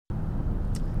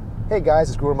Hey guys,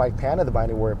 it's Guru Mike Pan of the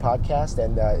Binding Warrior Podcast,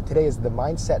 and today is the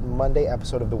Mindset Monday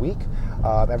episode of the week.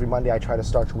 Every Monday I try to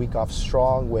start the week off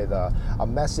strong with a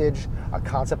message, a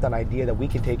concept, an idea that we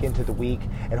can take into the week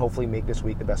and hopefully make this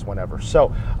week the best one ever.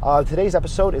 So today's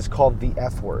episode is called The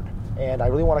F Word, and I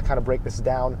really want to kind of break this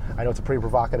down. I know it's a pretty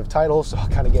provocative title, so I'll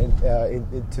kind of get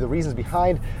into the reasons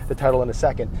behind the title in a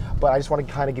second, but I just want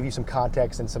to kind of give you some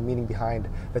context and some meaning behind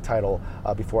the title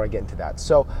before I get into that.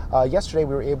 So yesterday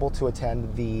we were able to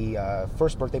attend the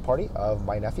first birthday party of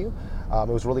my nephew. It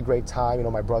was a really great time. You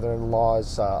know, my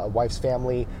brother-in-law's wife's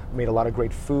family made a lot of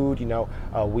great food. You know,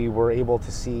 we were able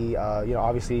to see,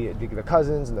 obviously the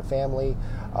cousins and the family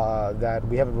that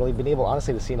we haven't really been able,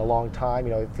 honestly, to see in a long time.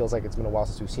 You know, it feels like it's been a while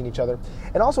since we've seen each other.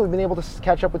 And also we've been able to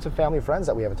catch up with some family and friends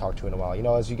that we haven't talked to in a while. You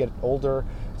know, as you get older,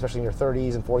 especially in your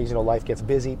 30s and 40s, you know, life gets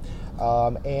busy.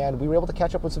 And we were able to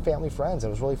catch up with some family and friends. It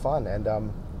was really fun.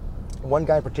 And one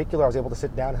guy in particular, I was able to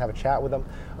sit down and have a chat with him,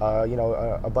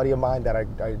 a buddy of mine that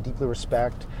I deeply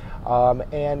respect,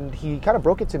 and he kind of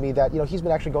broke it to me that, you know, he's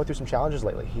been actually going through some challenges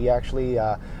lately. He actually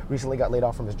recently got laid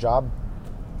off from his job,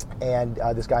 and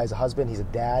this guy is a husband, he's a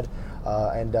dad,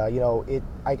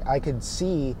 I could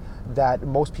see that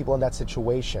most people in that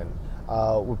situation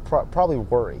would probably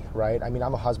worry, right? I mean,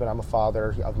 I'm a husband, I'm a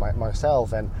father of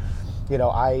myself, and, you know,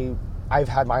 I've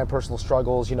had my own personal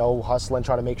struggles, you know, hustling,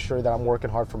 trying to make sure that I'm working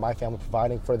hard for my family,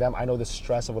 providing for them. I know the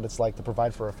stress of what it's like to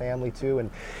provide for a family too,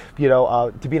 and, you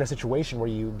know, to be in a situation where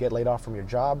you get laid off from your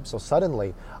job so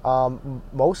suddenly,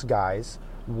 most guys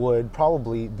would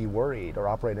probably be worried or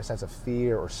operate in a sense of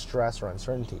fear or stress or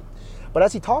uncertainty. But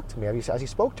as he talked to me, as he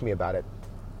spoke to me about it,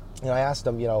 you know, I asked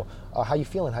him, how you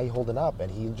feeling? How you holding up?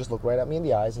 And he just looked right at me in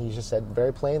the eyes and he just said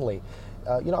very plainly,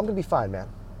 I'm going to be fine, man.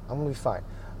 I'm going to be fine.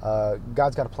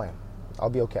 God's got a plan. I'll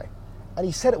be okay. And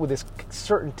he said it with this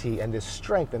certainty and this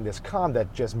strength and this calm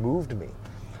that just moved me.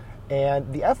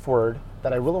 And the F word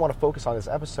that I really want to focus on this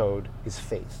episode is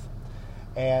faith.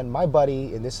 And my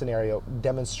buddy in this scenario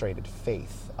demonstrated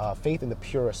faith, faith in the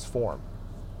purest form.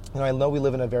 And I know we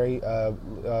live in a very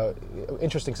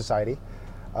interesting society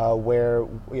where,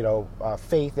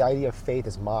 faith, the idea of faith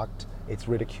is mocked, it's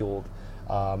ridiculed.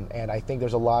 And I think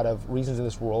there's a lot of reasons in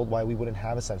this world why we wouldn't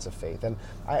have a sense of faith. And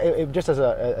just as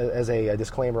a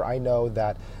disclaimer, I know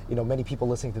that, you know, many people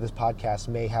listening to this podcast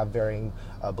may have varying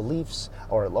beliefs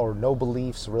or no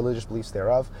beliefs, religious beliefs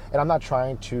thereof. And I'm not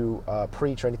trying to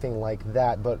preach or anything like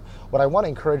that. But what I want to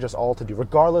encourage us all to do,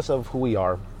 regardless of who we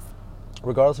are,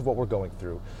 regardless of what we're going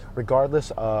through,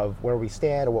 regardless of where we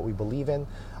stand or what we believe in,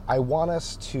 I want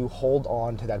us to hold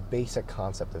on to that basic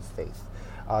concept of faith.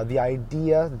 The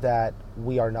idea that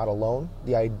we are not alone,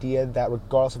 the idea that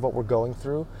regardless of what we're going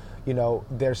through, you know,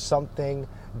 there's something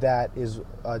that is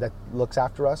that looks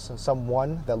after us,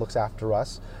 someone that looks after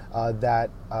us, that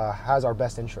has our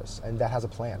best interests and that has a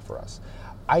plan for us.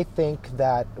 I think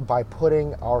that by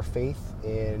putting our faith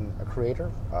in a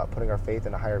creator, putting our faith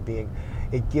in a higher being,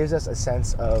 it gives us a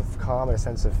sense of calm and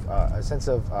a sense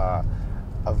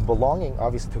of belonging,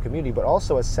 obviously, to a community, but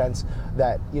also a sense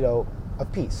that, you know,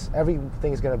 of peace.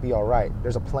 Everything is going to be all right.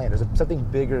 There's a plan. There's something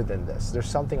bigger than this. There's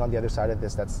something on the other side of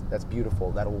this that's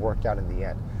beautiful, that'll work out in the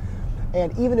end.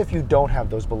 And even if you don't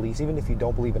have those beliefs, even if you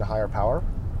don't believe in a higher power,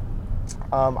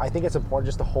 I think it's important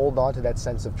just to hold on to that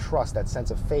sense of trust, that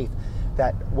sense of faith,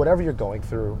 that whatever you're going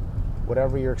through,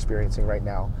 whatever you're experiencing right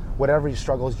now, whatever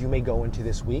struggles you may go into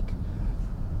this week,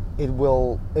 it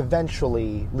will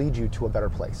eventually lead you to a better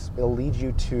place. It'll lead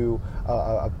you to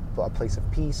a place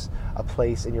of peace, a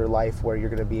place in your life where you're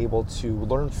going to be able to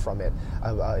learn from it.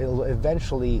 It'll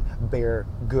eventually bear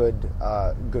good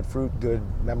fruit, good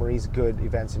memories, good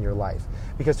events in your life.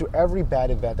 Because through every bad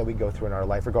event that we go through in our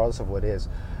life, regardless of what it is,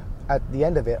 at the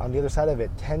end of it, on the other side of it,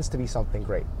 tends to be something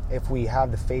great if we have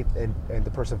the faith and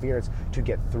the perseverance to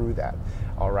get through that.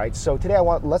 All right. So today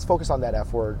let's focus on that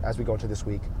F word as we go into this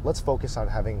week. Let's focus on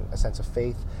having a sense of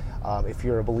faith. If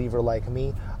you're a believer like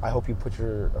me, I hope you put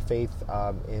your faith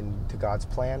into God's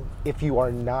plan. If you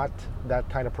are not that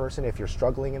kind of person, if you're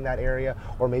struggling in that area,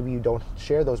 or maybe you don't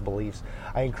share those beliefs,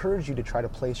 I encourage you to try to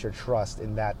place your trust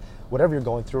in that whatever you're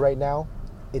going through right now,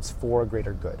 it's for a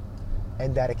greater good.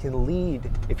 And that it can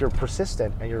lead, if you're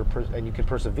persistent and you can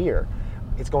persevere,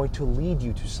 it's going to lead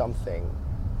you to something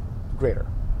greater.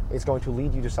 It's going to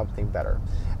lead you to something better.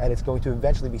 And it's going to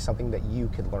eventually be something that you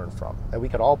can learn from, that we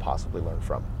could all possibly learn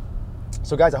from.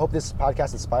 So guys, I hope this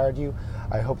podcast inspired you.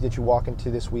 I hope that you walk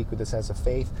into this week with a sense of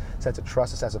faith, sense of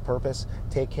trust, a sense of purpose.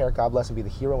 Take care, God bless, and be the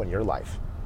hero in your life.